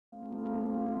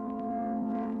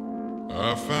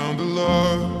I found a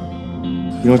love.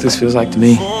 You know what this feels like to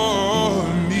me?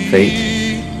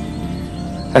 Fate.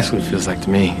 That's what it feels like to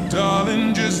me.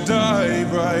 Darling, just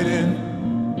dive right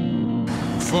in.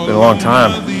 It's been a long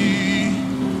time.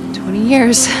 20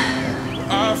 years.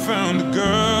 I found a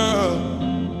girl.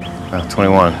 Well,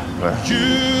 21, but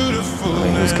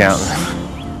who's counting?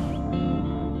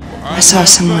 I saw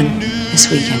someone this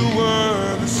weekend.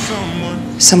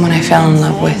 Someone I fell in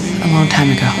love with a long time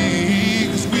ago.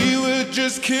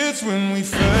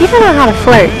 You don't know how to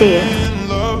flirt, do you?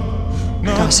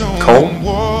 Dawson. Cole?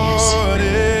 Yes.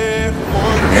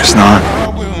 Guess not.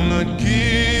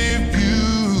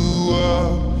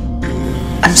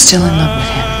 I'm still in love with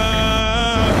him.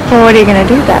 Well, what are you gonna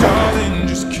do about it?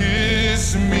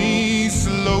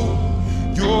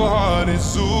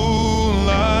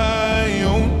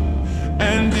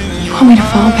 You want me to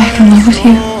fall back in love with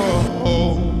you?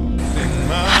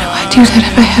 How do I do that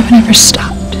if I haven't ever stopped?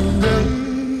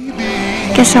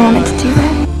 Guess I wanted to do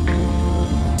that.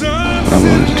 I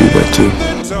wanted to do that too.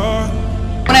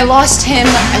 When I lost him,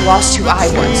 I lost who I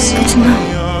was. Good to know.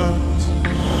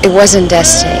 It wasn't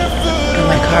destiny when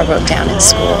my car broke down in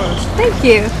school. Thank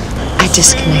you. I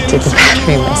disconnected the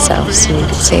battery myself so you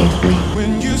could save me.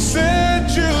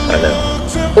 I know.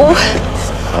 Oh.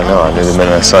 I know. I knew the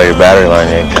minute I saw your battery line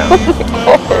yanked out.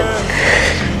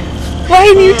 Why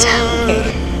didn't you tell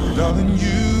me?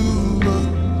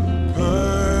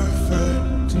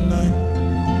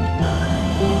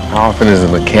 How often is the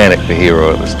mechanic the hero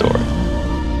of the story?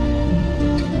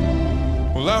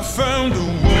 Well, I found a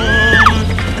woman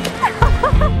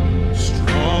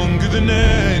stronger than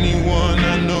anyone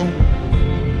I know.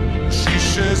 She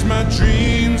shares my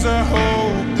dreams. I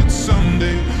hope that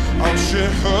someday I'll share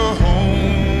her home.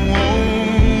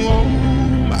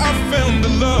 I found a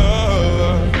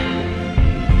love.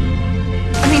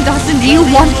 I mean, Dawson, do you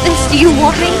want this? Do you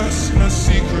want me? My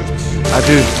secrets. I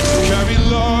do. Carry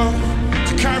love,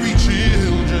 to carry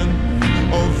children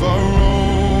of our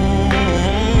own.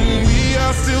 We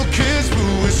are still kids, but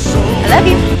we're so I love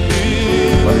you.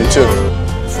 Love you too.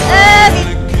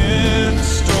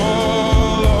 against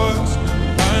all odds.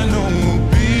 I know we'll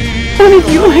be. One of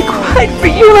you, I cried for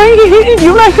you. I hated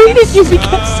you. I hated you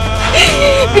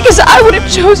because I would have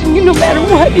chosen you no matter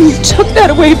what, and you took that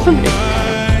away from me.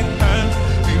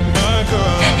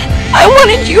 I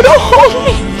wanted you to hold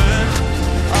me.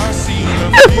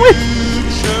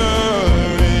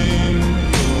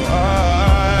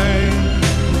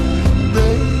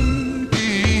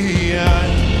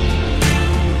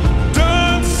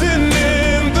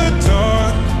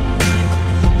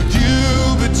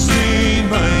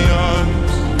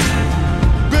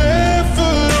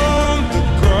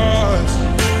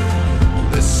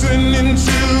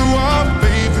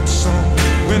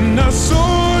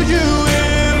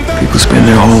 People spend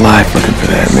their whole life looking for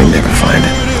that and they never find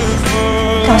it.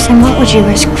 Dawson, what would you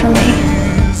risk for me?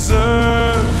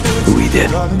 We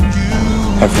did.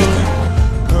 Everything.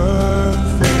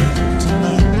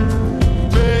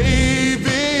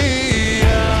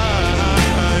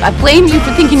 I blame you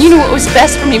for thinking you knew what was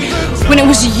best for me when it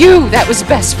was you that was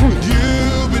best for me.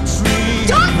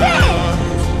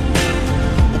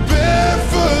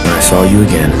 When I saw you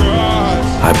again,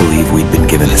 I believe we'd been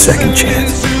given a second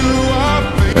chance.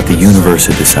 But the universe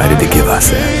had decided to give us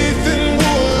that.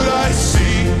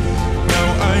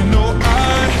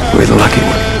 We're the lucky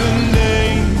one.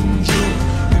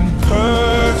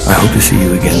 I hope to see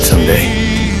you again someday.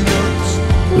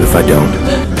 But if I don't,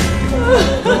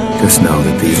 just know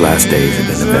that these last days have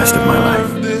been the best of my life.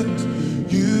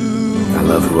 I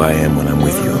love who I am when I'm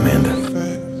with you, Amanda.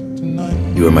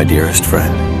 You are my dearest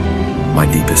friend, my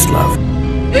deepest love.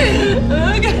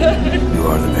 You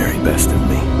are the very best of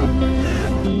me.